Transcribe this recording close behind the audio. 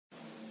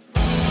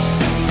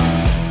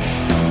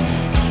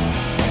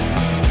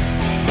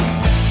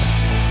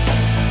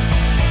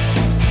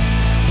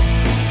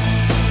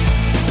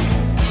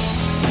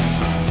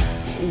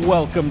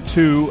welcome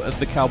to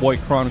the Cowboy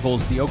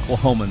Chronicles, the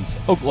Oklahomans,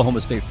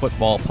 Oklahoma State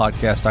football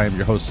podcast. I am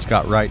your host,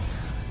 Scott Wright,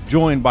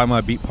 joined by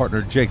my beat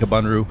partner, Jacob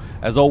Unruh.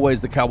 As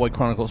always, the Cowboy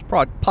Chronicles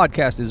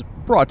podcast is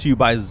brought to you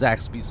by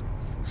Zaxby's.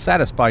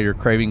 Satisfy your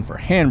craving for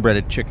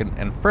hand-breaded chicken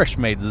and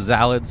fresh-made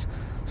salads.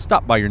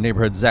 Stop by your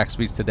neighborhood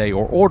Zaxby's today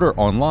or order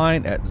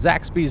online at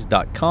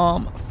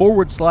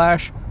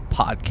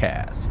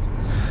zaxbys.com/podcast.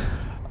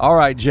 All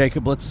right,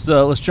 Jacob, let's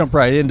jump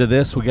right into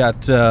this. We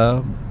got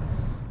a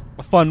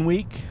fun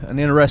week, an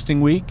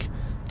interesting week.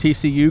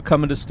 TCU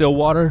coming to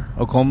Stillwater.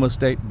 Oklahoma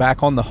State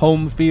back on the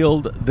home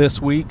field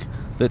this week.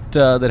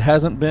 That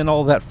hasn't been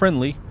all that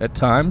friendly at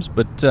times,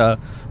 but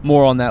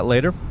more on that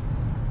later.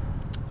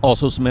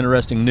 Also, some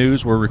interesting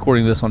news. We're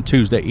recording this on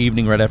Tuesday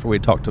evening, right after we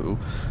talked to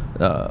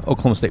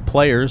Oklahoma State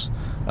players.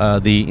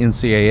 The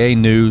NCAA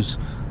news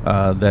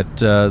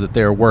that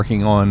they're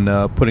working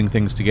on putting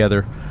things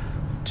together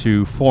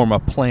to form a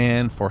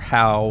plan for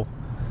how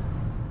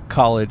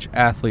college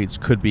athletes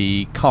could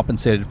be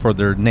compensated for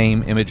their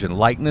name, image, and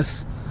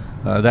likeness.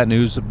 That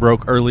news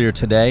broke earlier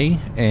today,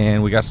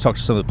 and we got to talk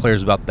to some of the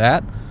players about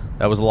that.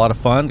 That was a lot of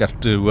fun.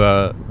 Got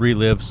to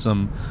relive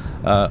some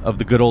of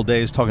the good old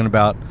days talking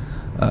about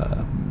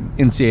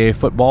NCAA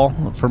football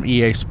from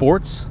EA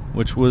Sports,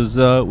 which was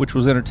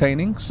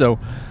entertaining. So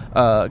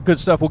good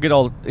stuff. We'll get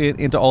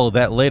into all of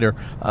that later.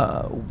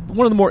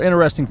 One of the more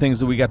interesting things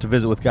that we got to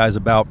visit with guys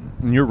about,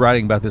 and you're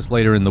writing about this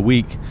later in the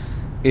week,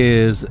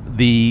 is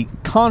the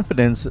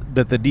confidence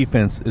that the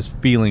defense is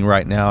feeling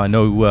right now. I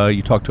know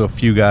you talked to a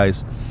few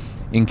guys,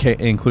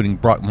 including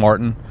Brock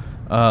Martin,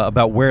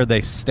 about where they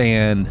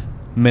stand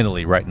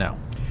mentally right now.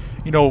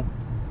 You know,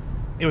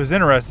 it was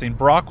interesting.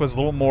 Brock was a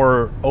little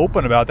more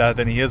open about that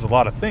than he is a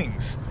lot of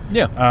things.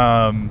 Yeah.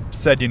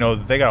 Said,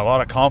 that they got a lot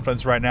of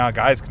confidence right now.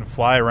 Guys can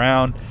fly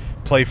around,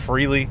 play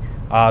freely,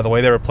 the way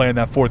they were playing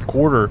that fourth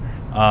quarter,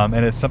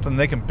 and it's something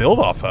they can build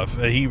off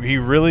of. He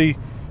really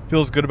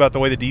feels good about the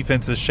way the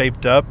defense is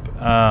shaped up.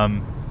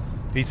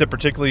 He said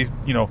particularly,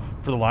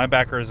 for the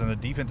linebackers and the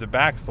defensive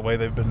backs, the way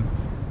they've been,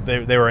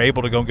 they were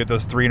able to go and get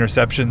those 3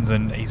 interceptions,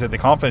 and he said the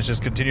confidence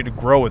just continued to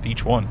grow with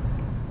each one.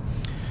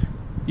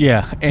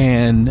 Yeah,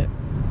 and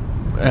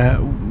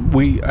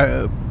we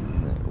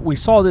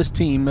saw this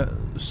team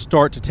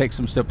start to take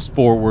some steps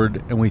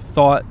forward, and we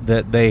thought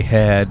that they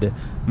had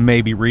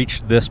maybe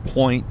reached this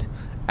point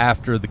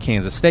after the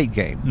Kansas State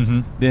game.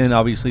 Mm-hmm. Then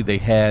obviously they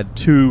had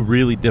 2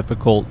 really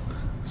difficult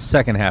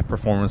second half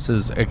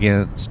performances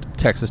against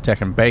Texas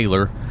Tech and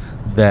Baylor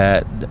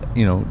that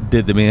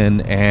did them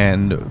in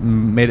and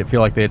made it feel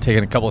like they had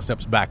taken a couple of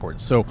steps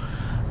backwards. So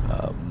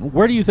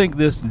where do you think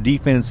this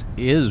defense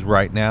is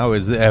right now?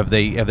 Have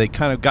they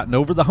kind of gotten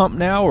over the hump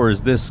now, or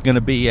is this going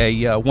to be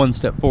a 1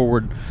 step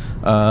forward,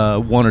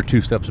 1 or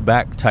 2 steps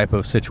back type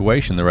of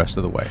situation the rest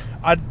of the way?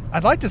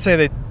 I'd like to say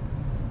that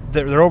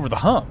they're over the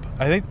hump.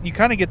 I think you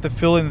kind of get the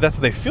feeling that's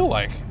what they feel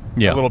like a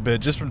little bit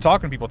just from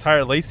talking to people.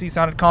 Tyler Lacey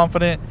sounded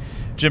confident.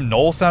 Jim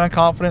Knowles sounded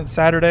confident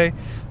Saturday.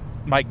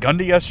 Mike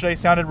Gundy yesterday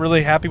sounded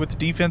really happy with the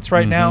defense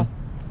right now.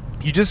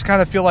 You just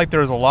kind of feel like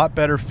there's a lot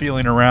better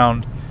feeling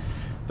around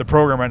the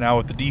program right now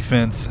with the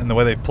defense and the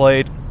way they've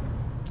played.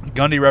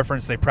 Gundy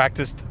referenced they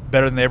practiced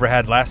better than they ever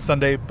had last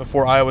Sunday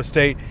before Iowa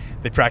State.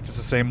 They practiced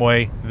the same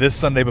way this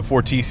Sunday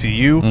before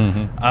TCU.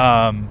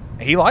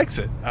 He likes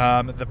it.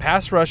 The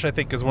pass rush, I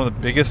think, is one of the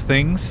biggest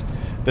things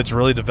that's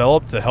really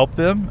developed to help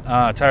them.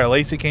 Tyler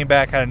Lacey came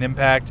back, had an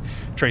impact.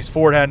 Trace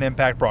Ford had an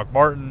impact. Brock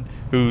Martin,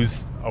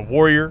 who's a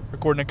warrior,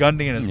 according to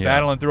Gundy, and is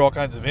battling through all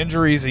kinds of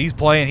injuries. He's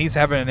playing. He's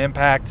having an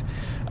impact.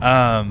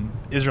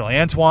 Israel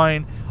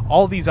Antwine.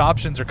 All these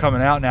options are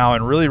coming out now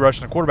and really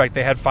rushing the quarterback.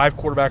 They had 5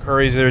 quarterback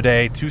hurries the other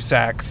day, 2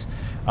 sacks.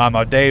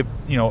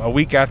 A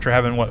week after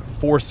having,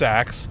 4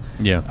 sacks.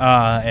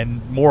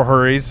 And more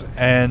hurries.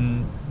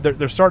 And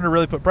they're starting to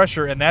really put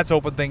pressure, and that's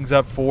opened things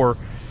up for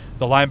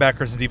the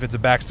linebackers and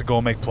defensive backs to go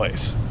and make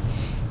plays.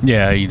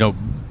 Yeah,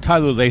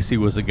 Tyler Lacey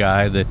was a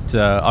guy that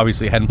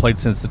obviously hadn't played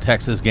since the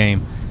Texas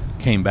game,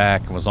 came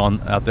back and was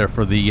out there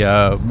for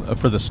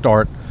the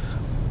start,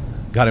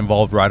 got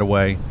involved right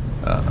away.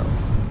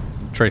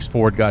 Trace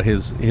Ford got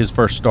his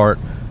first start.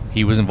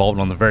 He was involved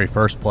on the very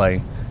first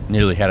play,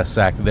 nearly had a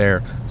sack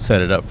there,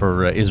 set it up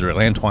for Israel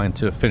Antwine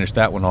to finish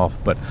that one off.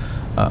 But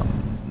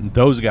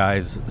those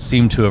guys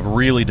seem to have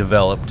really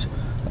developed,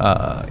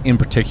 in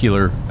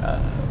particular,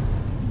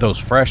 those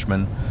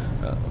freshmen,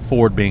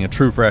 Ford being a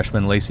true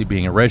freshman, Lacey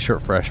being a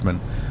redshirt freshman,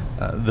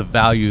 the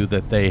value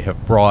that they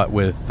have brought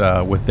with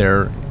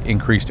their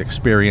increased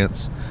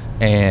experience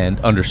and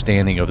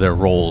understanding of their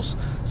roles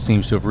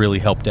seems to have really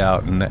helped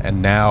out.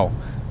 And now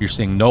you're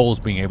seeing Knowles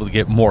being able to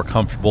get more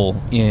comfortable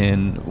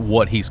in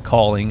what he's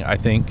calling, I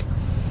think,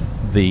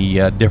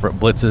 the different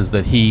blitzes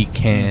that he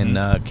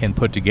can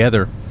put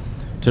together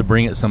to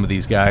bring at some of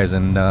these guys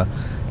and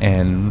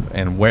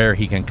where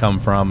he can come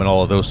from and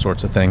all of those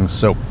sorts of things.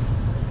 So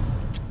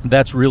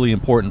that's really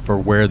important for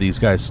where these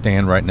guys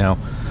stand right now.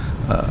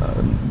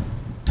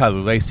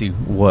 Tyler Lacey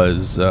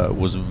was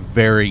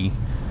very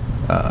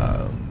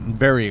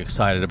very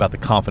excited about the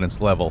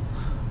confidence level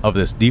of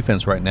this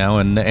defense right now,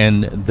 and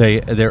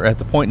they're at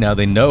the point now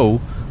they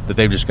know that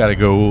they've just got to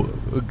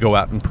go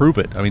out and prove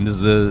it. I mean,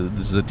 this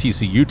is a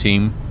TCU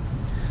team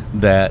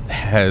that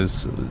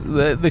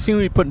they seem to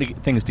be putting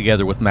things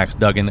together with Max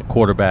Duggan at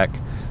quarterback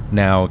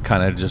now,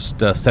 kind of just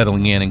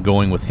settling in and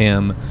going with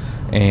him.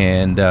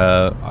 And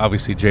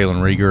obviously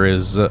Jalen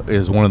Reagor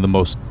is one of the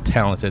most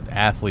talented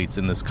athletes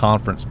in this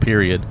conference,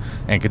 period,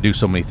 and could do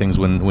so many things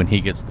when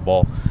he gets the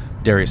ball.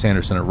 Darius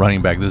Anderson at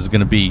running back. This is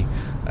going to be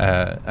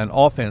an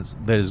offense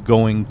that is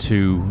going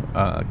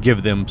to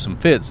give them some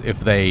fits if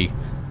they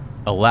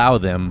allow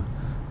them,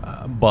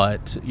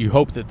 but you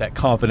hope that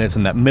confidence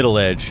and that middle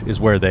edge is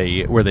where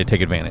they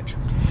take advantage.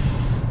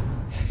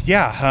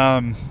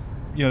 Yeah,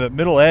 that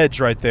middle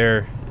edge right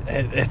there,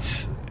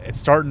 it's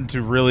starting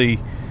to really,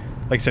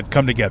 like I said,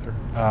 come together.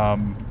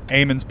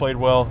 Amon's played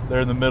well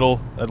there in the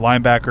middle at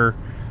linebacker.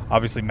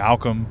 Obviously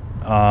Malcolm,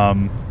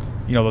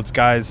 those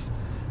guys.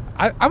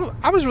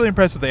 I was really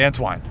impressed with the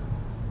Antwine.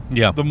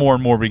 Yeah. The more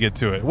and more we get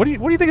to it, what do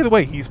you think of the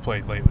way he's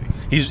played lately?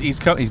 He's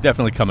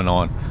definitely coming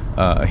on.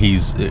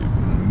 He's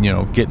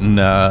getting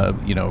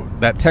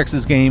that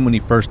Texas game when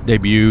he first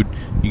debuted.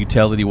 You could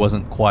tell that he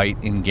wasn't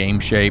quite in game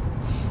shape,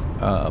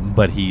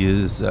 but he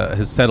has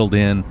settled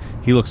in.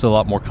 He looks a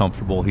lot more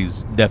comfortable.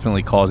 He's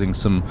definitely causing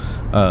some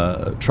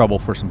trouble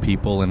for some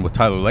people. And with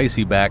Tyler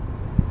Lacey back,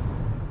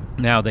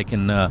 now they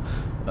can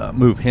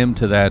move him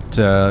to that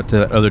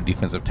other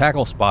defensive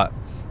tackle spot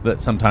that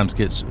sometimes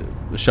gets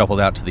shuffled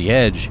out to the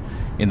edge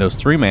in those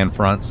three-man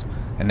fronts.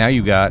 And now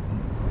you got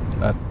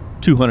a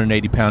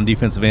 280-pound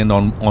defensive end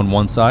on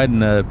one side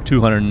and a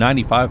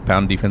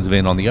 295-pound defensive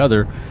end on the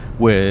other,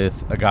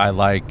 with a guy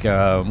like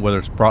whether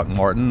it's Brock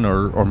Martin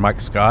or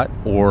Mike Scott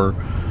or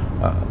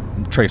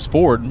Trace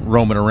Ford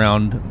roaming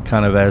around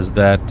kind of as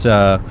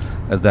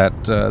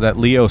that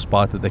Leo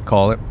spot that they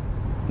call it,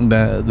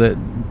 that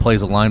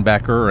plays a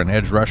linebacker or an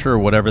edge rusher or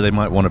whatever they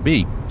might want to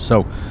be.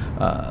 So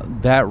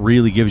that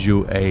really gives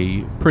you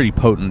a pretty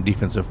potent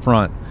defensive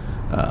front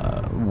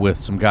with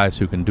some guys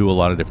who can do a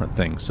lot of different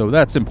things. So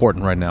that's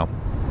important right now.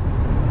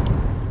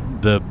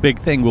 The big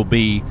thing will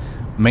be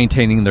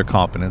maintaining their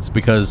confidence,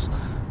 because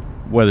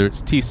whether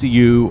it's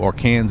TCU or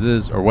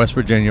Kansas or West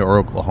Virginia or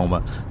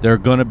Oklahoma, there are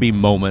going to be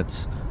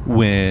moments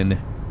when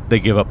they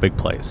give up big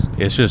plays.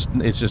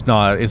 It's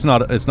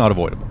not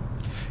avoidable.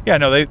 Yeah,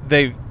 no,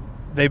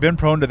 they've been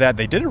prone to that.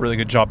 They did a really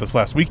good job this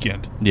last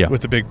weekend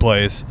with the big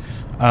plays.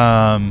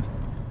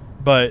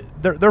 But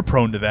they're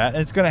prone to that,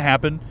 and it's going to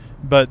happen.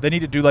 But they need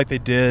to do like they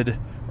did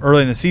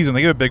early in the season.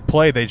 They gave a big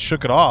play, they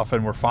shook it off,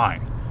 and we're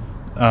fine.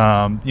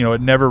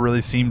 It never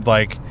really seemed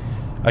like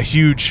a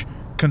huge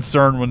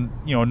concern when,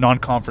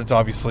 non-conference,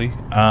 obviously.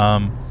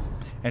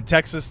 And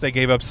Texas, they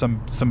gave up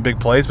some big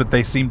plays, but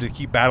they seemed to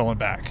keep battling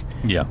back.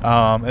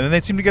 Yeah. And then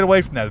they seemed to get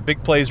away from that. The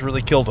big plays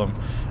really killed them.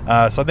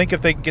 So I think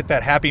if they can get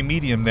that happy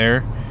medium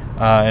there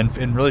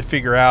and really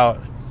figure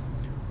out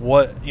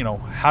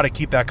how to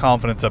keep that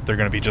confidence up, they're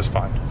going to be just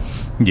fine.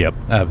 Yep,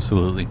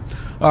 absolutely.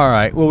 All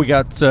right. Well, we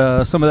got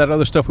some of that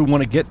other stuff we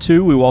want to get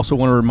to. We also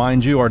want to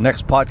remind you our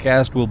next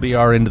podcast will be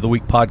our End of the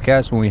Week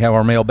podcast when we have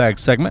our mailbag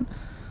segment.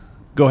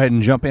 Go ahead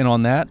and jump in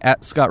on that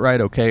at Scott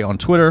Wright OK on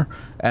Twitter,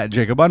 at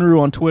Jacob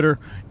Unruh on Twitter.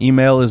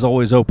 Email is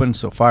always open,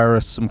 so fire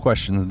us some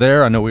questions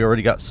there. I know we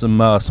already got some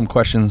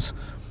questions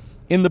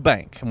in the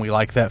bank, and we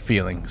like that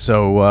feeling.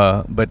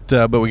 So, but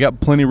we got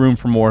plenty of room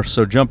for more.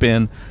 So jump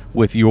in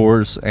with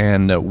yours,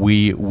 and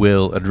we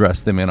will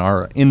address them in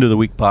our End of the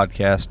Week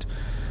podcast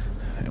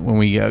when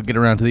we get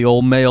around to the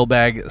old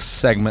mailbag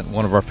segment,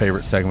 one of our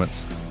favorite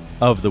segments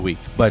of the week.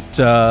 But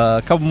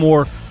a couple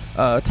more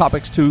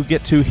topics to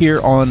get to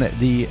here on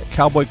the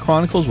Cowboy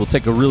Chronicles. We'll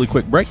take a really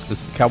quick break. This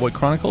is the Cowboy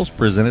Chronicles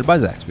presented by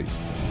Zaxby's.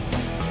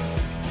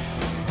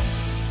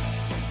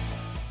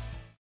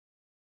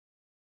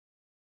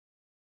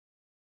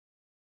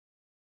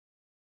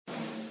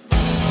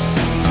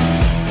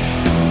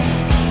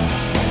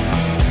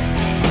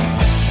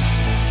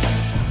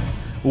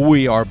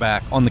 We are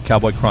back on the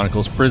Cowboy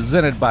Chronicles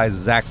presented by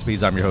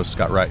Zaxby's. I'm your host,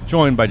 Scott Wright,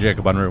 joined by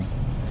Jacob Unruh.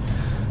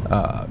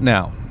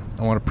 Now,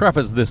 I want to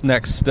preface this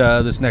next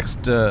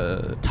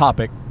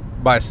topic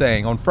by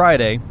saying on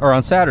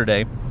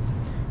Saturday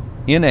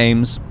in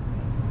Ames,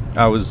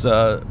 I was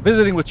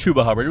visiting with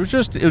Chuba Hubbard. It was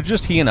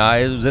just he and I.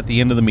 It was at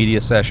the end of the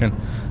media session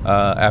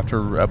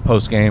after a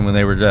post game when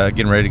they were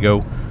getting ready to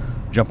go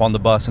jump on the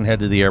bus and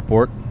head to the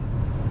airport.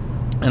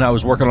 And I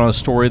was working on a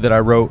story that I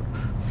wrote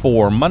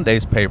for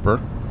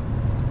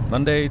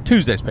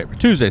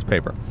Tuesday's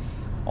paper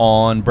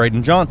on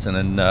Braden Johnson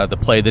and the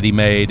play that he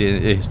made,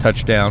 his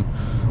touchdown,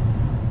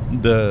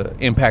 the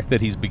impact that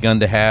he's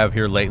begun to have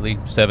here lately.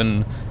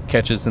 7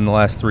 catches in the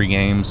last 3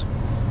 games.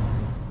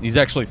 He's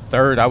actually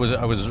third. I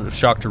was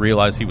shocked to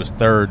realize he was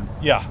third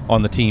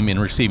on the team in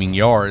receiving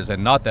yards,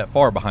 and not that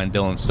far behind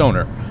Dylan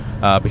Stoner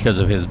because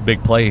of his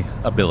big play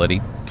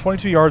ability.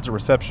 22 yards of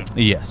reception.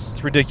 Yes.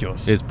 It's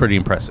ridiculous. It's pretty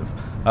impressive.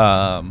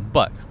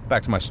 But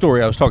back to my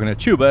story. I was talking to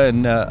Chuba,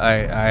 and I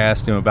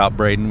asked him about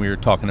Braden. We were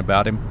talking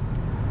about him.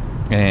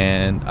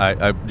 And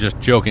I'm just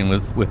joking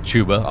with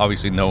Chuba,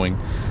 obviously knowing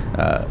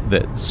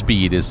that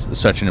speed is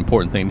such an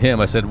important thing to him.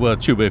 I said, well,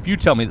 Chuba, if you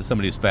tell me that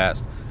somebody's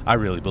fast, I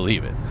really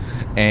believe it.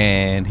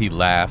 And he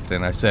laughed,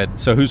 and I said,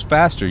 so who's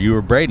faster, you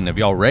or Braden? Have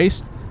y'all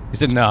raced? He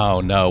said,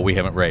 no, we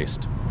haven't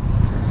raced.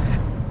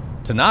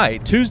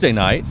 Tonight, Tuesday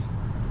night,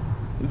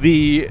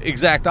 the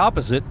exact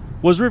opposite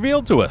was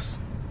revealed to us.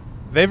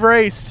 They've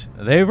raced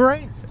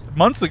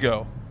months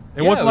ago.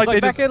 It Yeah, wasn't it was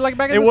like back they in- just. like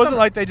back in It the wasn't summer.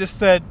 like they just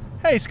said,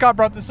 "Hey, Scott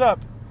brought this up.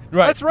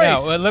 Right. Let's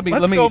race. Now, let me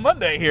go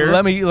Monday here."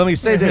 Let me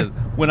say this.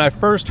 When I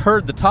first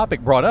heard the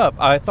topic brought up,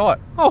 I thought,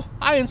 "Oh,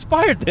 I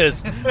inspired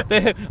this."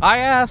 I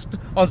asked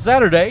on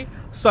Sunday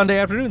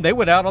afternoon. They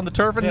went out on the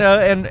turf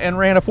and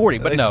ran a 40,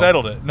 but They no,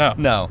 settled it. No.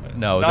 no.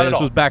 Not at This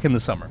all. was back in the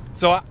summer.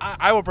 So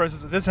I will press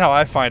this. This is how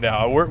I find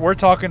out. We're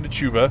talking to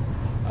Chuba,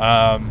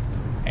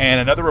 and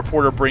another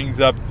reporter brings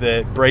up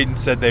that Braden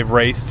said they've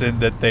raced and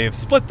that they've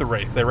split the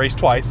race. They raced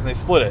twice and they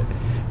split it.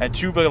 And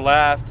Chuba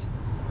laughed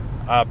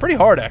pretty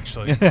hard,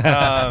 actually,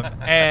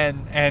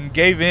 and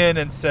gave in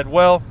and said,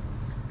 "Well,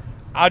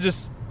 I'll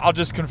just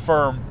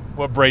confirm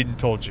what Braden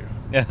told you,"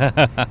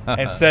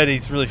 and said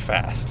he's really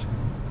fast.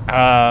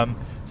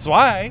 So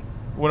I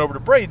went over to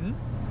Braden,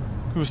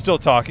 who was still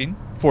talking,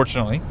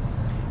 fortunately,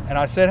 and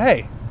I said,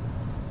 "Hey,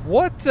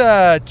 what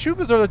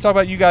Chuba's over there talking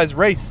about? You guys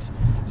raced.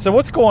 So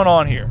what's going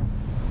on here?"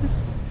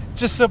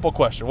 Just simple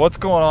question. What's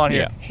going on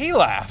here? Yeah. He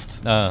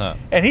laughed, Uh-huh.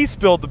 and he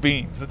spilled the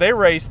beans. That they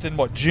raced in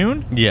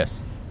June?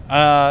 Yes.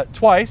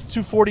 Twice,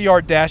 2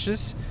 40-yard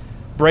dashes.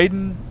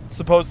 Braden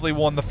supposedly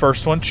won the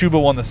first one.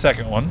 Chuba won the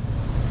second one.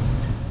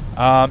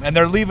 And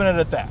they're leaving it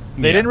at that.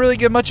 They Yeah. didn't really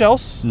give much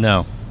else.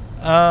 No.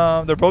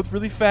 They're both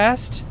really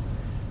fast.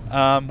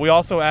 We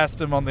also asked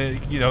him on the,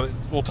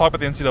 we'll talk about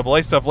the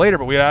NCAA stuff later,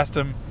 but we asked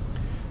him,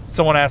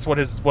 someone asked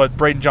what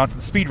Braden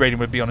Johnson's speed rating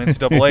would be on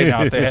NCAA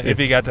now if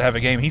he got to have a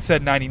game. He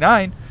said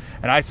 99,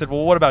 and I said,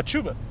 well, what about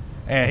Chuba?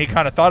 And he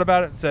kind of thought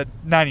about it and said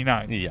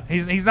 99. Yeah.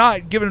 He's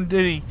not giving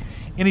him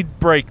any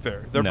break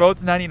there. They're No.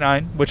 both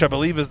 99, which I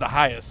believe is the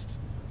highest.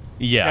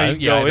 Yeah.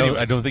 you go I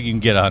anyways. don't think you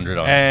can get 100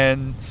 on it.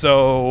 And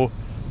so,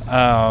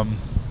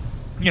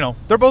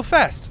 they're both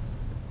fast.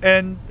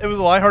 And it was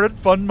a lighthearted,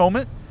 fun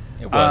moment.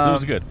 It was. It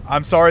was good.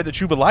 I'm sorry that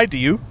Chuba lied to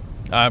you.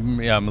 I'm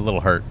a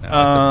little hurt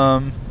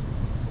now.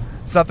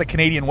 It's not the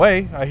Canadian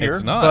way, I hear.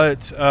 It's not.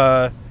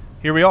 But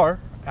here we are.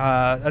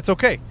 That's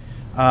okay.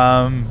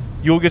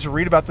 You'll get to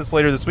read about this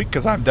later this week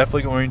because I'm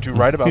definitely going to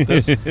write about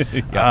this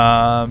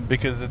Yeah.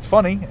 because it's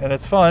funny and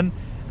it's fun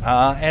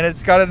and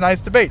it's got a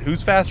nice debate.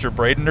 Who's faster,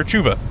 Braden or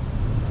Chuba?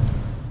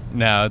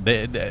 Now,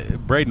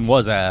 Braden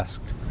was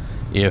asked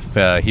if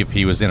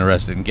he was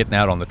interested in getting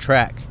out on the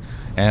track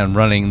and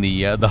running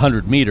the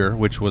 100-meter,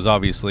 which was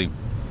obviously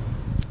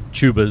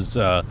Chuba's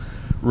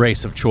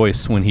race of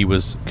choice when he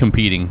was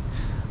competing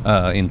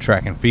in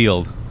track and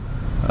field.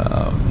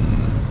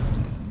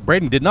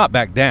 Braden did not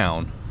back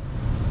down,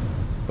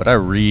 but I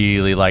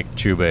really liked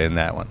Chuba in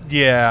that one.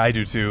 Yeah, I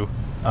do too.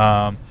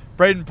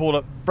 Braden brought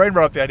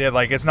up the idea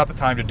it's not the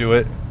time to do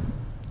it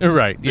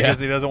Right, because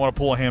he doesn't want to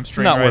pull a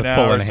hamstring Not right worth now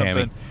pulling or a something.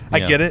 hammy. I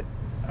Yeah. get it.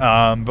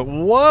 But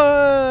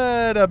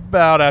what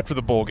about after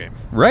the bowl game?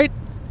 Right?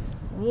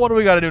 What do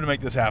we got to do to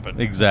make this happen?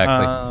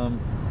 Exactly.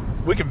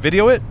 We can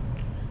video it.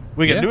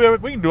 We can Yeah.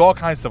 We can do all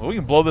kinds of stuff. We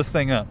can blow this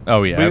thing up.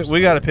 Oh, yeah, We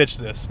absolutely. got to pitch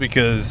this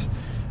because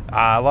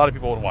a lot of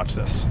people would watch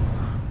this.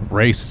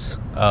 Race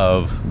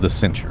of the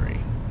century.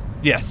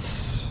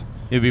 Yes.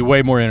 It'd be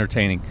way more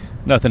entertaining.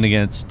 Nothing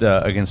against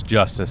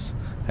Justice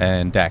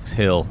and Dax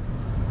Hill.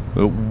 It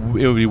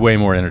would be way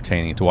more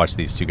entertaining to watch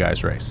these two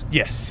guys race.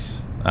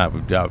 Yes. I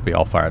would be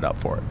all fired up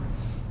for it.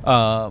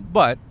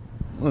 But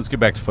let's get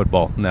back to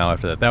football now.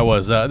 After that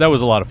was a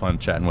lot of fun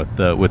chatting with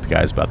the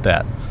guys about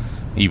that.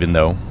 Even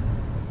though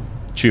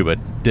Chuba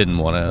didn't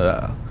want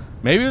to.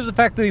 Maybe it was the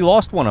fact that he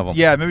lost one of them.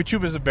 Yeah. Maybe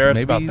Chuba's embarrassed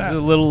Maybe about he's that. a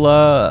little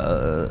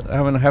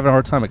having a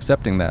hard time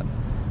accepting that.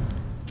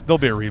 There'll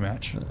be a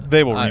rematch.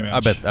 They will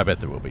rematch. I bet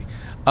there will be.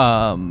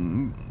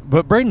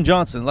 But Braden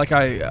Johnson, like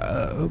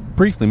I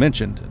briefly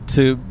mentioned,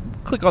 to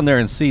click on there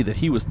and see that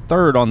he was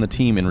third on the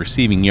team in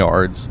receiving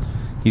yards.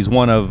 He's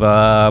one of,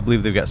 I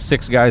believe they've got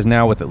 6 guys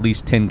now with at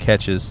least 10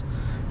 catches.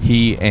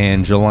 He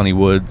and Jelani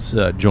Woods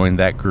joined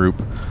that group.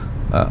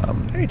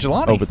 Hey,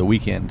 Jelani. Over the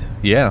weekend.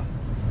 Yeah.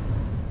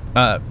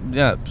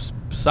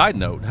 Side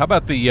note, how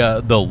about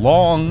the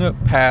long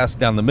pass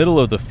down the middle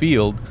of the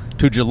field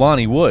to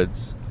Jelani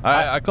Woods?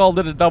 I called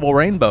it a double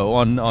rainbow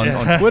on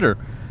Twitter.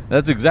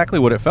 That's exactly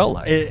what it felt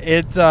like.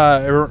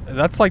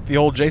 That's like the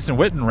old Jason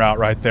Witten route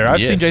right there. I've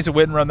seen Yes. Jason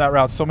Witten run that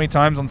route so many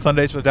times on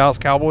Sundays for the Dallas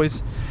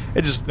Cowboys.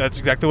 That's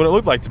exactly what it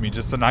looked like to me.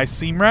 Just a nice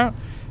seam route.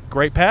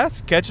 Great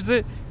pass, catches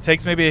it,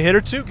 takes maybe a hit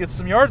or two, gets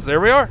some yards. There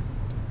we are.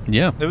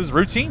 Yeah. It was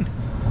routine.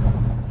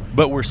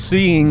 But we're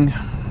seeing,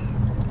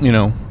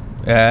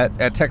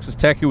 at Texas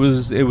Tech it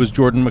was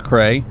Jordan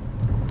McCray.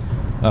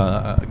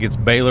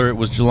 Against Baylor it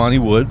was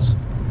Jelani Woods.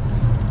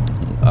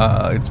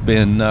 It's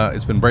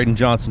been Braden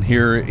Johnson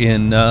here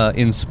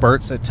in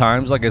spurts at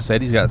times. Like I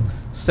said, he's got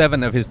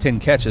 7 of his 10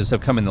 catches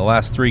have come in the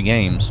last 3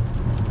 games.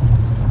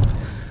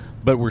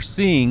 but we're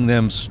seeing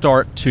them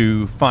start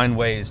to find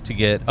ways to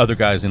get other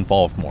guys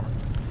involved more.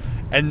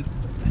 And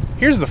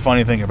here's the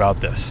funny thing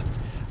about this.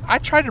 I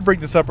tried to bring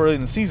this up early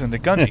in the season to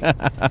Gundy,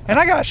 and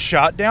I got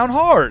shot down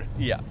hard.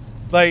 Yeah.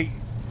 Like,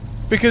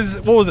 because,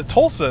 what was it,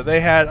 Tulsa?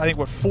 They had, I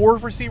think, 4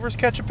 receivers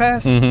catch a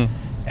pass? Mm-hmm.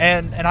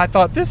 And I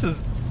thought, this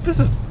is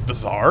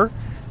bizarre.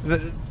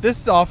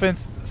 This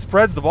offense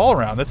spreads the ball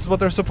around. This is what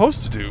they're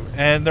supposed to do,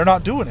 and they're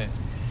not doing it.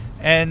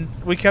 And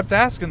we kept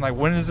asking, like,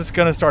 when is this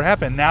going to start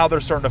happening? Now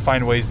they're starting to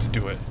find ways to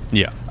do it.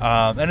 Yeah.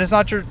 And it's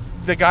not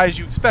the guys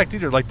you expect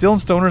either. Like, Dylan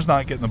Stoner's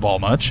not getting the ball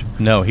much.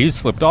 No, he's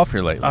slipped off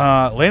here lately.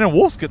 Landon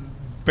Wolf's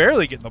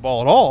barely getting the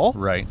ball at all.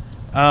 Right.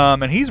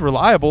 And he's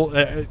reliable.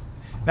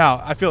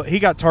 Now, I feel he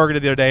got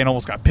targeted the other day and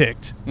almost got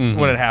picked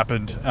when it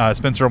happened.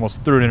 Spencer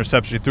almost threw an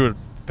interception. He threw a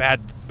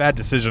bad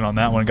decision on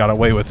that one and got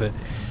away with it.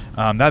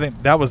 I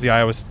think that was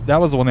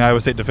the one the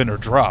Iowa State defender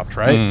dropped,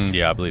 right?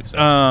 Yeah, I believe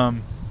so.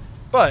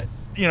 But,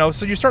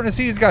 so you're starting to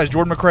see these guys.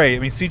 Jordan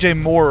McRae, C.J.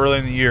 Moore early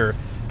in the year,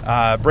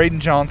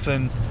 Braden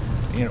Johnson,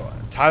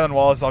 Tylan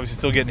Wallace obviously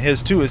still getting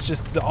his too. It's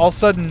just all of a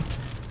sudden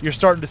you're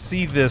starting to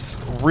see this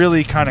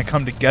really kind of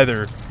come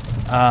together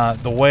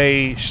the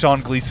way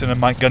Sean Gleason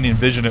and Mike Gundy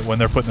envision it when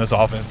they're putting this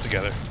offense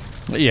together.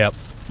 Yeah,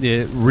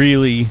 it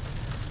really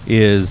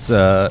is.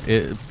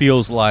 It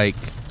feels like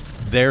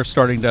they're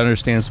starting to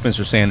understand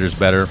Spencer Sanders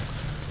better.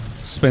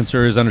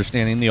 Spencer is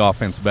understanding the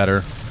offense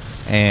better,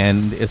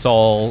 and it's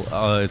all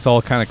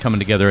kind of coming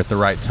together at the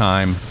right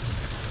time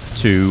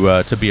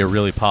to be a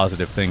really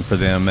positive thing for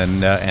them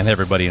and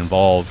everybody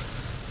involved,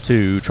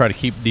 to try to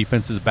keep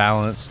defenses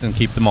balanced and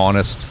keep them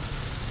honest,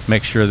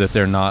 make sure that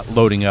they're not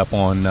loading up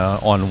on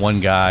one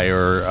guy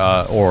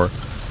or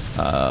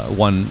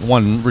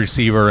one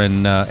receiver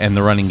and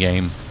the running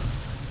game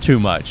too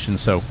much, and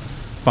so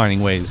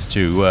finding ways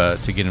to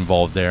get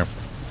involved there.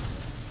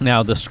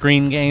 Now, the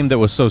screen game that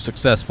was so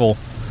successful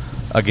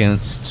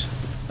against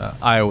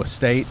Iowa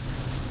State,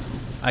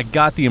 I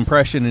got the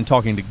impression in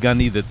talking to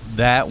Gundy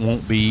that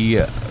won't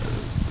be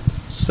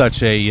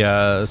such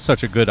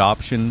a good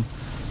option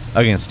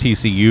against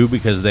TCU,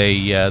 because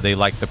they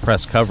like the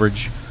press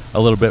coverage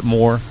a little bit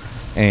more,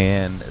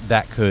 and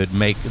that could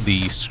make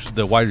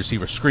the wide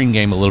receiver screen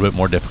game a little bit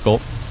more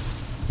difficult.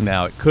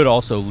 Now, it could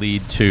also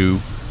lead to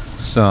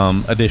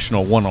some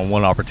additional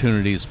one-on-one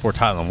opportunities for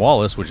Tylan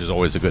Wallace, which is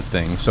always a good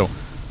thing. So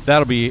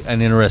that'll be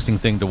an interesting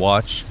thing to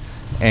watch.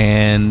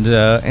 And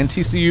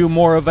TCU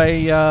more of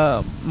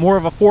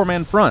a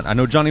four-man front. I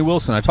know Johnny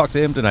Wilson, I talked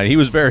to him tonight. He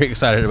was very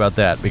excited about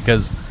that,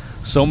 because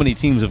so many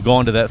teams have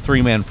gone to that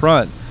three-man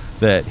front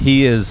that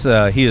he is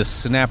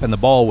snapping the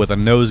ball with a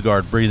nose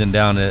guard breathing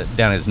down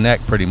his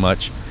neck pretty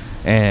much.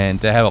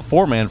 And to have a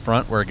four-man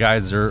front where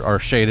guys are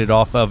shaded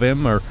off of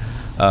him or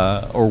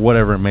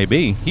whatever it may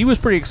be, he was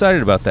pretty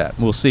excited about that.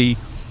 We'll see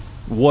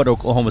what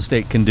Oklahoma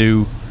State can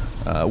do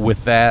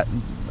with that,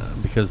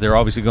 because they're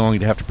obviously going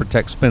to have to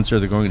protect Spencer.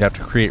 They're going to have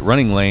to create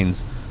running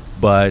lanes,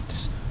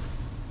 but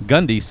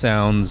Gundy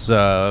sounds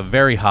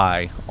very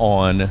high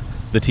on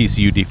the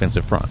TCU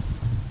defensive front.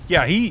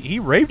 Yeah, he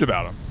raved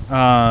about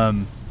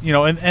him.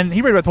 And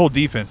he raved about the whole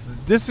defense.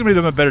 This is going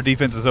to be the better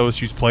defense as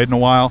OSU's played in a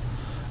while.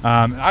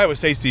 Iowa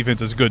State's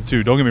defense is good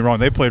too. Don't get me wrong;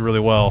 they played really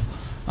well.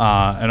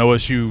 And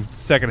OSU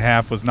second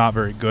half was not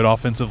very good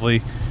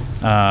offensively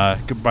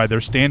by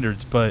their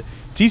standards, but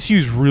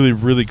TCU's really,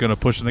 really going to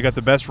push them. They got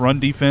the best run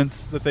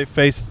defense that they've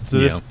faced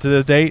to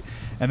the date,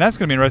 and that's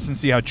going to be interesting to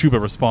see how Chuba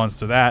responds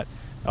to that,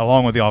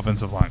 along with the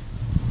offensive line.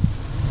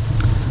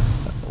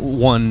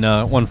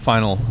 One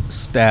final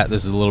stat.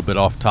 This is a little bit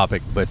off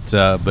topic, but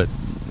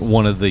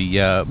one of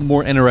the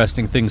more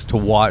interesting things to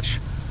watch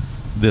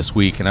this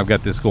week, and I've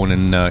got this going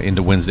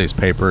into Wednesday's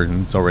paper,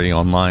 and it's already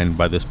online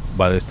by this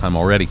time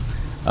already.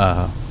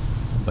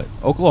 But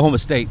Oklahoma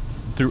State,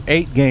 through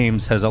 8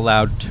 games, has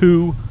allowed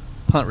 2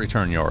 punt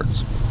return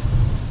yards,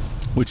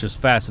 which is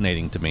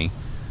fascinating to me.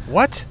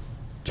 What?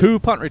 2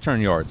 punt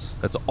return yards.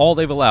 That's all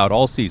they've allowed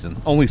all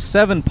season. Only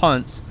 7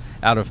 punts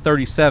out of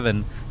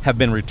 37 have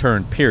been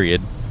returned,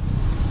 period.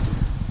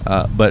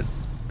 But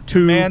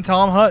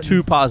Tom Hutton.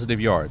 2 positive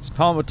yards.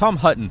 Tom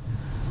Hutton,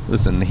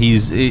 listen,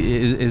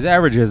 his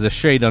average is a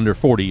shade under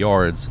 40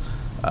 yards,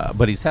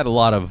 but he's had a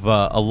lot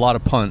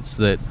of punts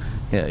that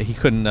he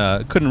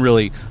couldn't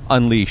really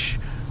unleash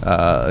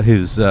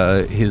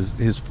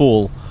his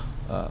full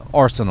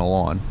arsenal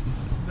on.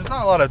 There's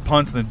not a lot of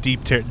punts in the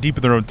deep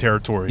in their own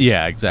territory.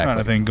 Yeah, exactly. Kind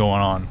of thing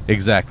going on.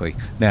 Exactly.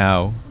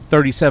 Now,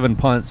 37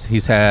 punts.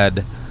 He's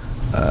had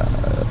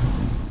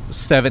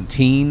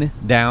 17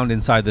 down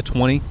inside the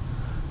 20,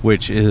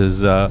 which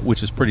is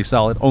pretty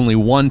solid. Only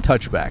 1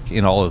 touchback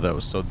in all of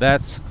those, so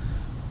that's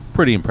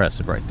pretty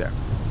impressive right there.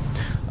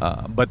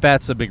 But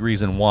that's a big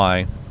reason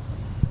why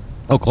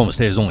Oklahoma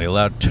State has only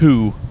allowed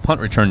 2 punt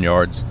return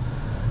yards.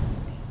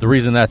 The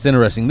reason that's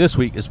interesting this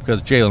week is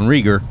because Jalen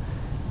Reagor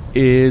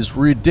is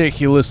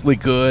ridiculously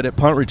good at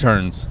punt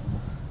returns,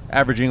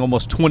 averaging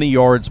almost 20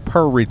 yards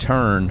per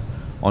return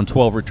on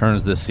 12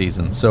 returns this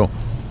season. So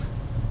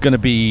going to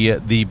be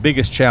the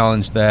biggest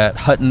challenge that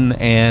Hutton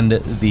and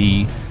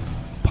the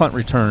punt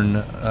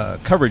return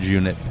coverage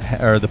unit,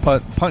 or the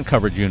punt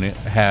coverage unit,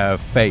 have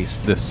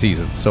faced this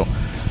season. So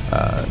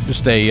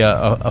just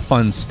a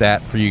fun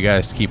stat for you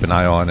guys to keep an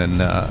eye on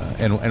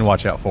and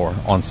watch out for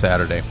on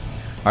Saturday.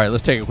 All right,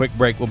 let's take a quick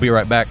break. We'll be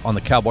right back on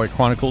the Cowboy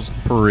Chronicles,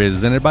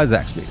 presented by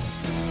Zaxby's.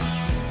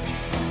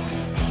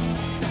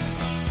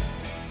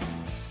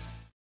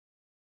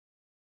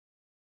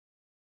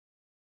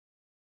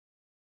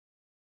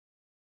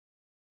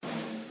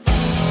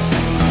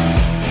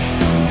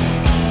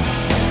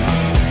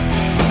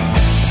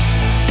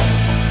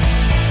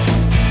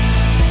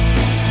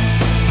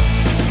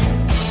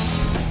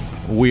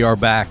 We are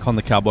back on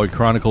the Cowboy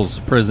Chronicles,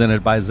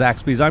 presented by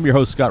Zaxby's. I'm your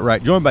host, Scott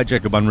Wright, joined by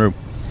Jacob Unruh.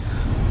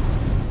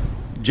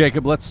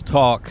 Jacob, let's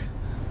talk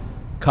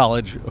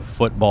college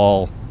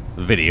football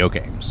video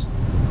games.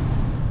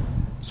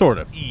 Sort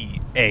of.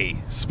 EA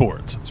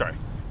Sports. Sorry.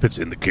 If it's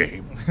in the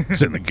game,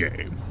 it's in the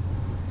game.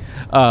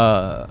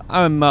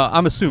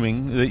 I'm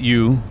assuming that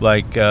you,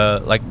 like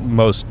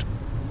most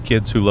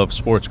kids who love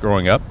sports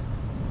growing up,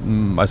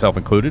 myself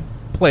included,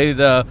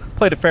 played a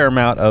fair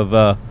amount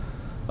of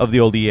the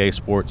old EA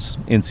Sports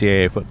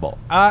NCAA football.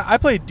 I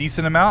played a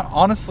decent amount.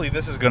 Honestly,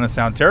 this is going to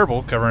sound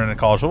terrible covering a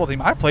college football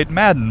team. I played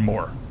Madden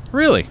more.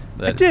 Really?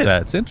 I did.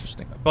 That's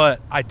interesting. But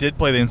I did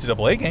play the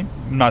NCAA game.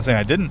 I'm not saying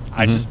I didn't.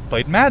 I just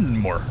played Madden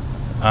more.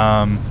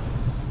 I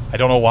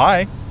don't know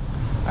why.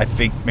 I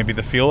think maybe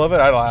the feel of it,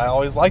 I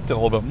always liked it a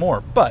little bit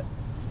more. But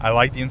I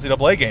like the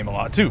NCAA game a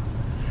lot, too.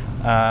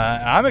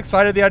 I'm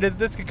excited the idea that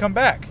this could come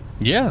back.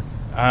 Yeah.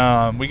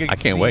 I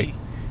can't wait.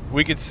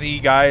 We could see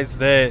guys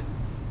that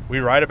we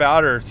write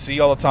about or see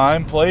all the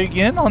time play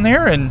again on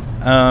there, and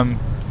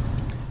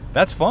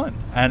that's fun.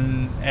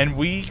 And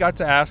we got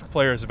to ask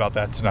players about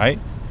that tonight.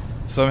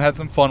 Some had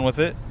some fun with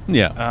it.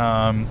 Yeah.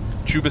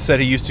 Chuba said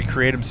he used to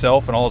create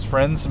himself and all his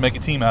friends to make a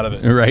team out of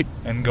it. Right.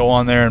 And go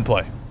on there and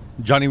play.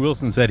 Johnny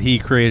Wilson said he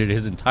created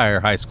his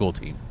entire high school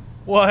team.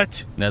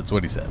 What? That's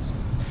what he says.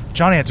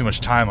 Johnny had too much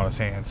time on his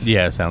hands.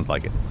 Yeah, sounds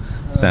like it.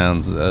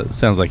 Sounds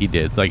like he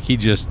did. Like he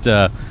just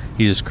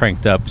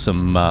cranked up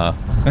some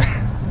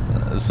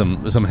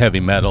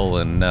heavy metal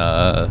and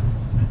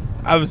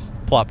I was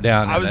plopped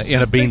down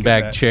in a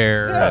beanbag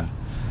chair. Yeah. And,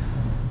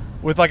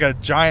 with like a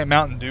giant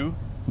Mountain Dew.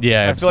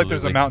 Yeah, I feel like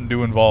there's a Mountain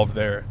Dew involved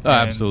there. Oh,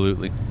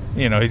 absolutely.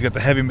 You know, he's got the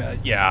heavy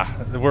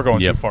yeah, we're going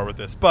too far with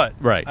this. But,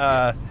 right.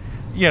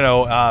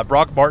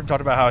 Brock Martin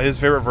talked about how his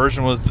favorite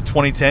version was the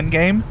 2010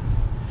 game.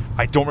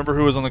 I don't remember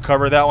who was on the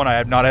cover of that one. I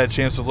have not had a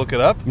chance to look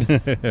it up.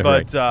 But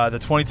right. The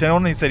 2010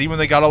 one, he said even when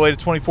they got all the way to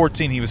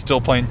 2014, he was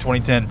still playing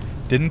 2010.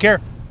 Didn't care.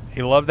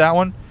 He loved that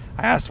one.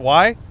 I asked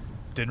why.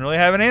 Didn't really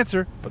have an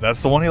answer, but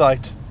that's the one he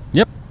liked.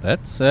 Yep,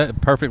 that's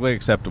perfectly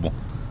acceptable.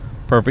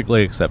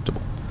 Perfectly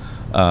acceptable.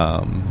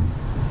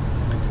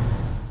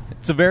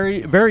 It's a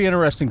very, very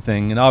interesting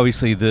thing, and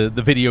obviously the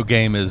video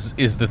game is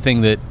the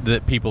thing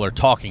that people are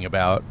talking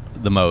about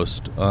the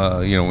most,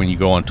 when you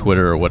go on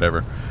Twitter or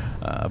whatever.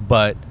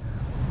 But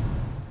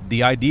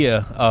the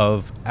idea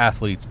of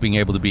athletes being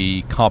able to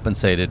be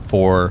compensated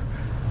for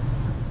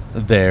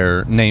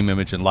their name,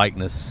 image, and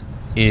likeness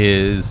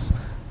is,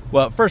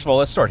 well, first of all,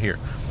 let's start here.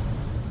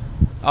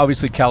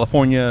 Obviously,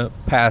 California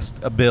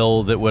passed a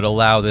bill that would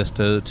allow this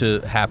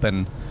to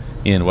happen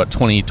in,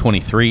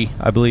 2023,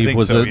 I believe,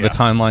 was the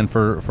timeline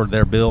for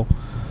their bill.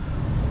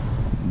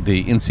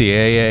 The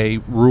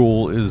NCAA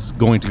rule is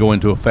going to go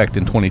into effect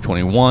in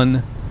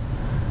 2021.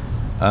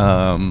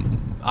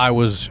 I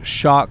was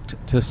shocked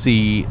to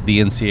see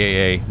the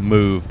NCAA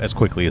move as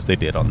quickly as they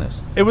did on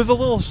this. It was a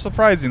little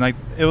surprising. Like,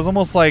 it was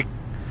almost like, I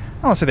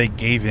don't want to say they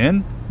gave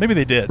in. Maybe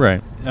they did.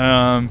 Right.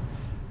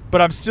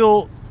 But I'm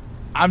still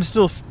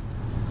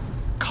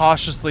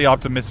cautiously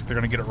optimistic they're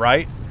going to get it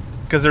right,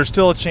 because there's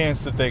still a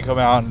chance that they come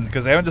out, and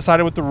because they haven't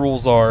decided what the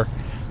rules are.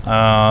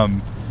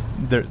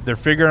 They're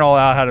figuring all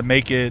out how to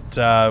make it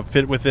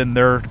fit within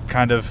their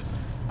kind of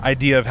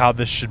idea of how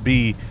this should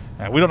be.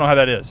 We don't know how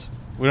that is.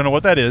 We don't know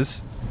what that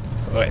is.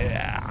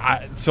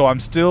 So I'm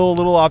still a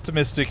little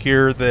optimistic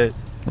here that,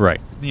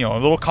 right, a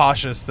little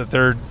cautious that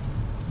they're,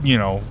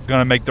 going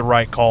to make the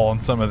right call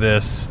on some of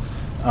this.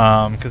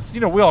 Because,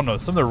 we all know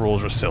some of the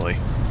rules are silly.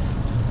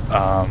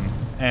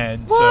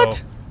 And what?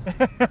 So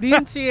the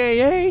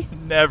NCAA?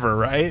 Never,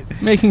 right?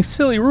 Making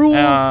silly rules.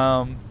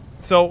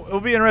 So it'll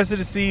be interesting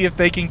to see if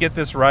they can get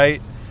this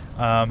right.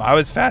 I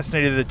was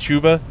fascinated that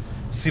Chuba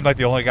seemed like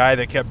the only guy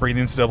that kept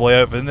bringing the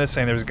NCAA up in this,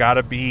 saying there's got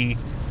to be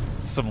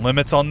some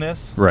limits on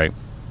this. Right.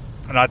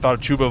 And I thought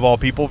Chuba of all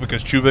people,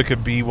 because Chuba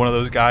could be one of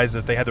those guys that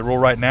if they had the rule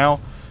right now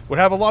would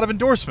have a lot of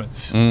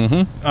endorsements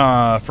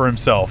for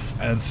himself.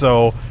 And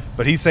so,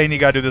 but he's saying you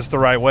got to do this the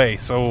right way.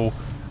 So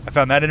I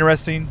found that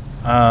interesting.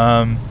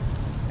 And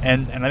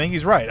I think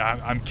he's right.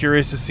 I'm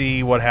curious to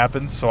see what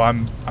happens. So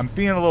I'm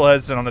being a little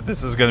hesitant on that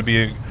this is going to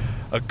be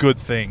a good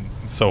thing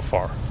so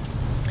far.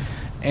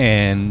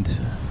 And,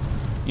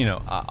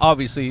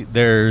 obviously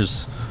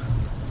there's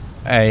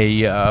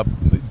a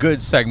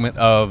good segment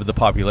of the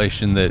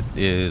population that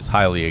is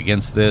highly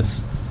against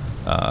this.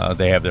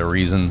 They have their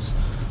reasons.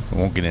 We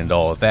won't get into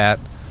all of that.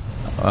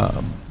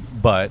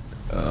 But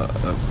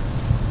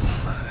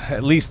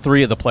at least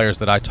 3 of the players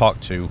that I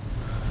talked to,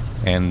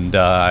 and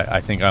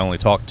I think I only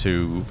talked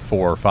to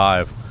 4 or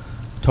 5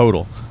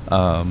 total.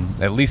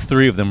 At least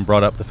 3 of them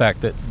brought up the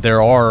fact that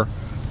there are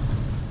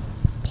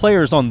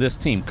players on this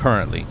team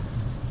currently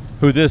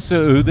who this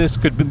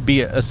could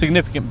be a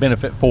significant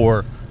benefit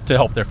for to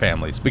help their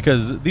families,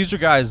 because these are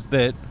guys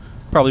that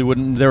probably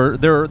wouldn't.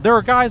 There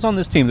are guys on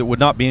this team that would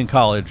not be in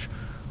college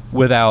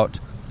without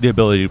the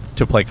ability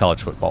to play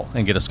college football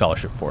and get a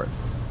scholarship for it.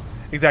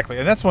 Exactly,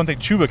 and that's one thing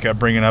Chuba kept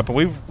bringing up, and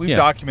we've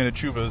documented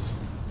Chuba's,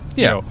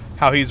 you know,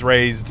 how he's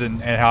raised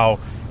and how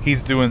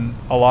he's doing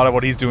a lot of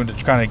what he's doing to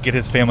kind of get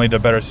his family into a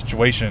better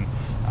situation,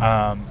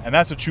 and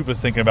that's what Chuba's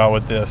thinking about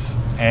with this,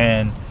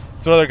 and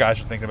it's what other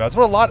guys are thinking about. It's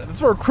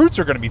what recruits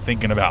are going to be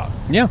thinking about.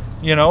 Yeah,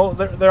 you know,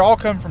 they're all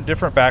coming from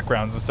different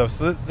backgrounds and stuff,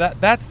 so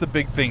that's the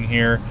big thing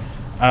here.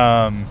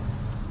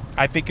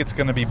 I think it's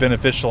going to be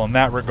beneficial in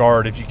that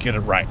regard if you get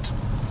it right.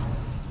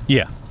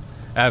 Yeah,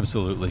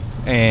 absolutely.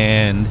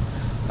 And,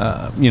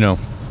 you know,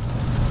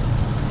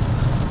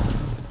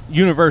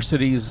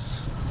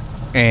 universities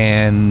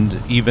and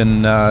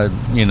even,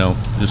 you know,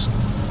 just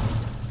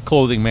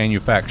clothing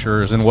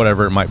manufacturers and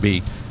whatever it might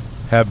be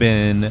have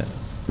been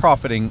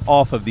profiting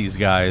off of these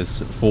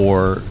guys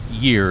for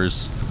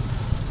years.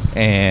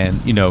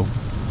 And, you know,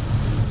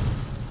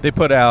 they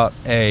put out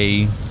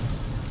an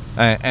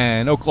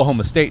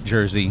Oklahoma State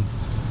jersey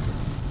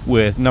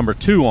with number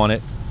 2 on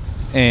it,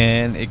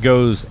 and it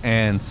goes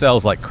and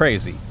sells like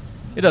crazy.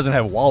 It doesn't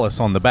have Wallace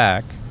on the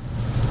back,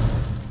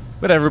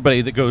 but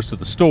everybody that goes to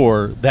the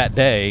store that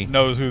day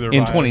knows who they're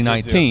in buying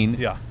 2019.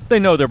 Yeah. They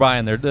know they're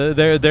buying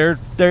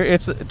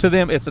it's to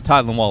them it's a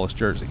Tylan Wallace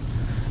jersey.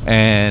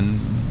 And,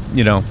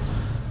 you know,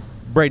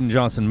 Braden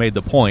Johnson made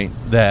the point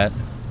that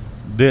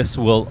this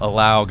will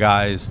allow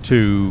guys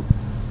to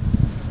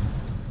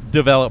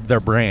develop their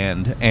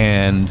brand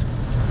and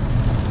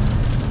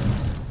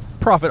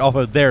profit off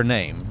of their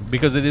name,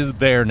 because it is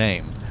their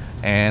name.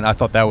 And I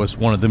thought that was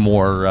one of the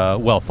more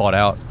well thought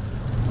out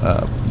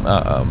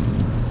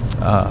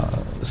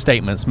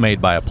statements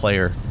made by a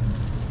player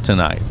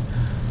tonight.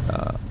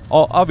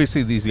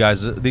 Obviously these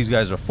guys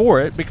are for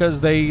it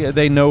because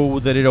they know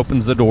that it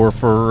opens the door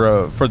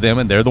for them,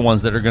 and they're the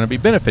ones that are going to be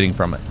benefiting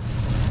from it.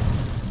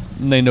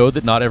 And they know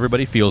that not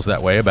everybody feels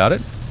that way about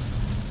it,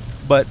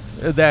 but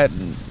that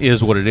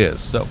is what it is.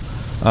 So,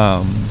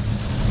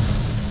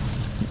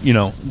 you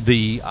know,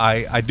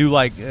 I do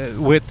like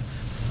with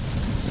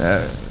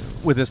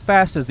as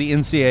fast as the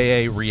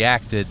NCAA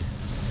reacted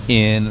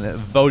in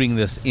voting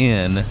this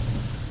in,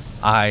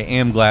 I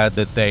am glad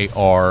that they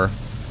are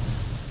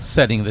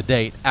setting the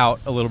date out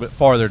a little bit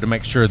farther to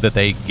make sure that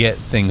they get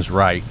things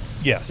right.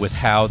 Yes. With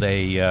how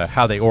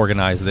they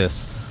organize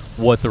this,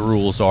 what the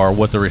rules are,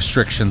 what the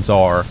restrictions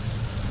are.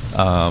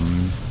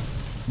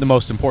 The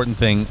most important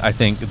thing, I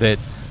think, that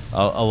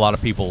a lot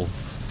of people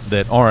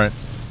that aren't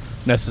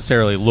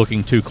necessarily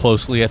looking too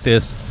closely at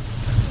this,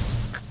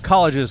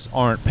 colleges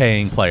aren't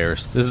paying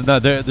players. This is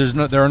not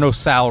there are no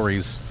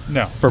salaries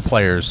for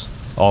players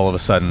all of a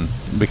sudden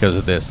because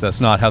of this.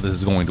 That's not how this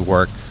is going to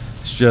work.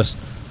 It's just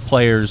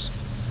players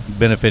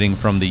benefiting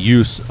from the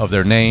use of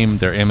their name,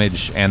 their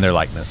image, and their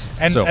likeness.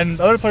 And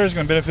other players are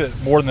going to benefit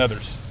more than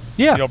others.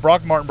 Yeah. You know,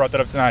 Brock Martin brought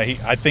that up tonight.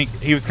 I think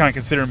he was kind of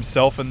considering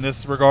himself in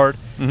this regard,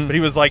 but he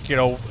was like, you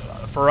know,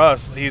 for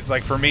us, he's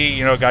like, for me,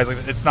 you know, guys,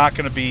 like, it's not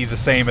going to be the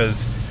same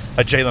as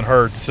a Jalen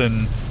Hurts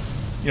and,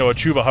 you know, a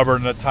Chuba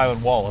Hubbard and a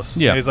Tylan Wallace.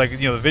 Yeah. He's like,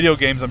 you know, the video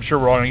games, I'm sure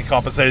we're all going to get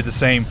compensated the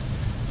same,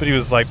 but he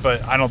was like,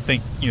 but I don't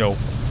think, you know,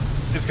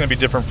 it's going to be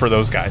different for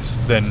those guys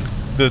than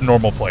the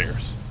normal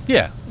players.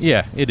 Yeah,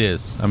 it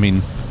is. I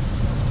mean,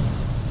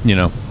 you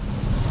know,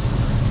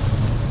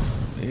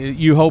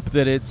 you hope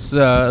that it's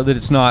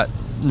not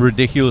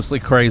ridiculously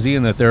crazy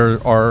and that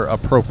there are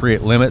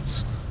appropriate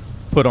limits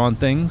put on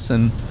things,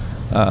 and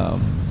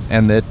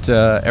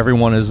that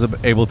everyone is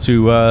able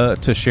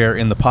to share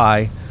in the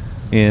pie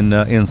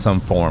in some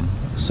form.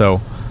 So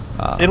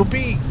it'll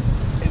be.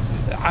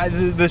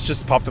 This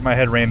just popped in my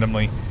head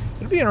randomly.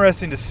 It'll be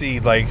interesting to see,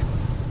 like,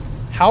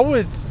 how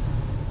would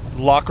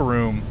the locker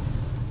room.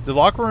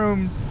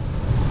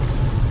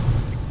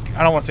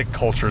 I don't want to say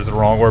culture is the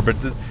wrong word, but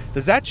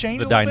does that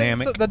change? The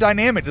dynamic. The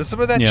dynamic. Does some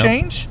of that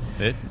change?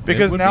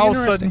 Because now all of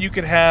a sudden you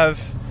could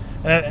have,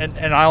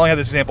 and I only have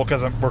this example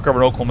because we're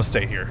covering Oklahoma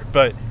State here,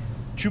 but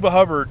Chuba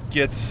Hubbard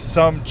gets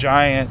some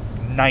giant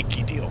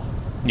Nike deal.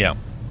 Yeah.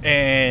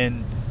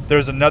 And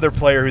there's another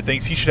player who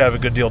thinks he should have a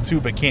good deal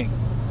too, but can't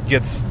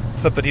get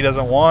something he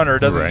doesn't want or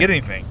doesn't get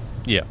anything.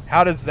 Yeah.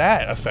 How does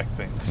that affect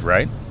things?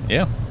 Right.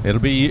 Yeah. It'll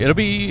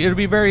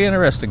be very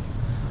interesting,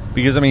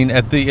 because I mean,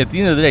 at the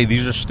end of the day,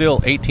 these are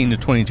still 18 to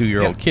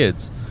 22-year-old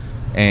kids,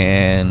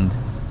 and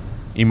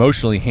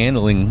emotionally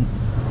handling,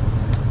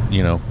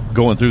 you know,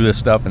 going through this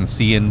stuff and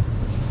seeing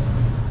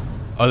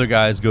other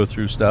guys go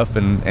through stuff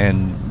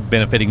and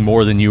benefiting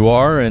more than you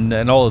are,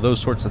 and all of those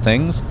sorts of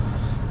things.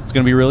 It's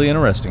going to be really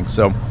interesting.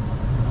 So,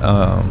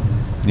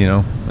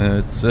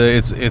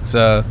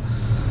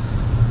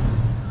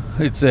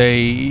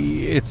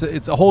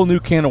 it's a whole new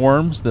can of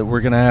worms that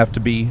we're going to have to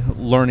be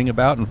learning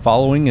about and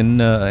following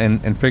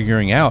and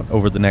figuring out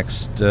over the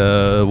next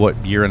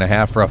year and a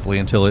half roughly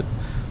until it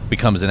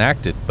becomes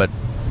enacted. But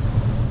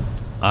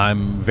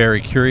I'm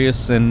very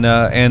curious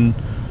and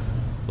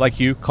like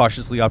you,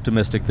 cautiously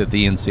optimistic that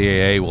the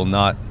NCAA will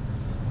not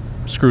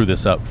screw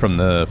this up from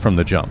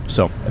the jump.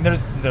 So, and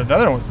there's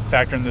another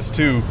factor in this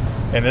too,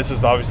 and this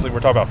is obviously we're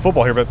talking about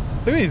football here, but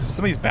think of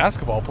some of these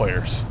basketball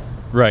players.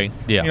 Right.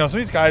 Yeah. Some of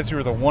these guys who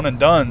are the one and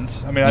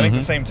dones. I mean, I think at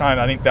the same time,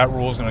 I think that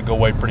rule is going to go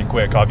away pretty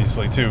quick,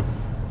 obviously too.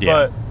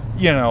 Yeah.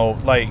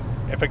 But like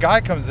if a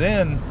guy comes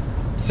in,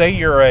 say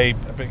you're a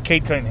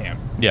Cade Cunningham,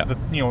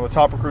 the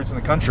top recruits in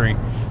the country,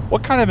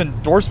 what kind of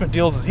endorsement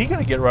deals is he going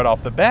to get right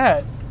off the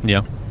bat?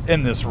 Yeah.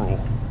 In this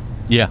rule.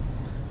 Yeah.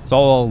 It's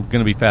all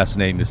going to be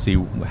fascinating to see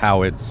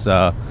how it's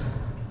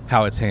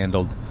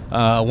handled.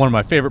 One of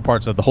my favorite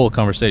parts of the whole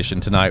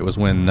conversation tonight was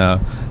when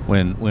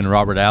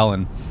Robert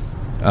Allen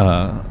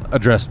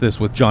addressed this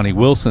with Johnny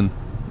Wilson.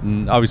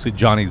 And obviously,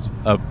 Johnny's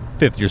a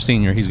fifth-year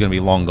senior; he's going to be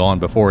long gone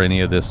before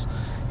any of this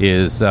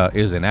is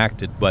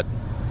enacted. But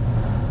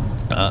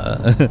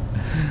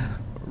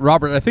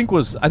Robert, I think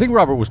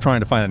Robert was trying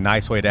to find a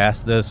nice way to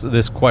ask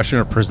this question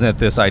or present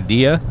this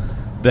idea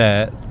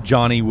that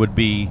Johnny would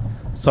be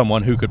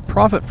someone who could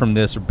profit from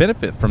this or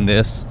benefit from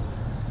this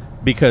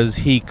because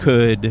he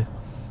could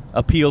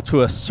appeal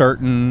to a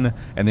certain,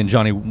 and then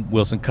Johnny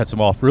Wilson cuts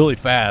him off really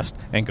fast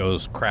and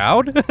goes,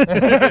 crowd?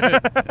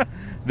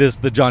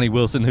 The Johnny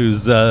Wilson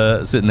who's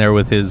sitting there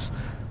with his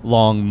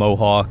long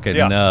mohawk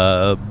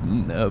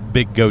and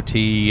big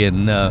goatee.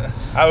 And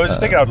I was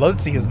just thinking I'd love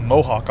to see his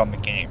mohawk on the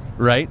game.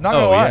 Right? Not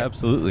gonna lie. Yeah,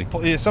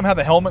 absolutely. Somehow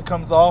the helmet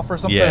comes off or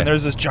something, and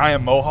there's this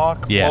giant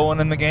mohawk flowing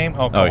in the game.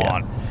 Oh, come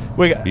on.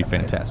 It'd be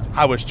fantastic.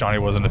 I wish Johnny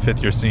wasn't a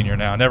fifth-year senior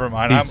now. Never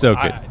mind. He's so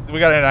good. We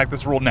got to enact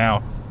this rule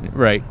now.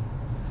 Right.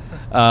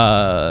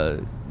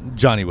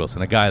 Johnny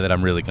Wilson, a guy that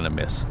I'm really going to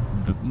miss.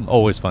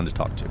 Always fun to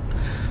talk to.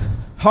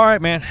 All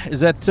right, man.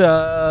 Is that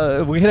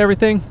have we hit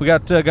everything? We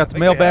got the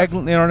mailbag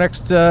in our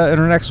next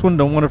one.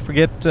 Don't want to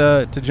forget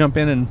to jump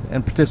in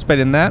and participate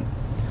in that.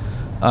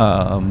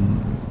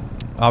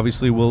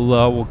 Obviously,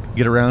 we'll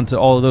get around to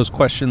all of those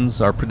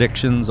questions, our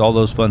predictions, all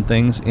those fun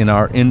things in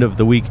our end of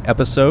the week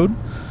episode.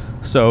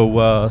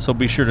 So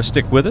be sure to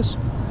stick with us.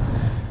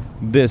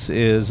 This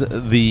is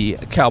the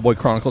Cowboy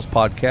Chronicles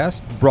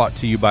podcast, brought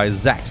to you by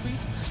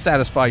Zaxby's.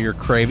 Satisfy your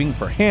craving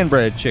for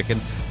hand-breaded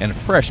chicken and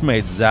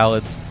fresh-made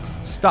salads.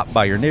 Stop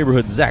by your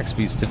neighborhood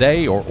Zaxby's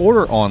today or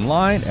order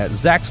online at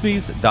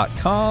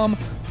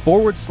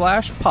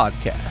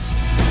zaxbys.com/podcast.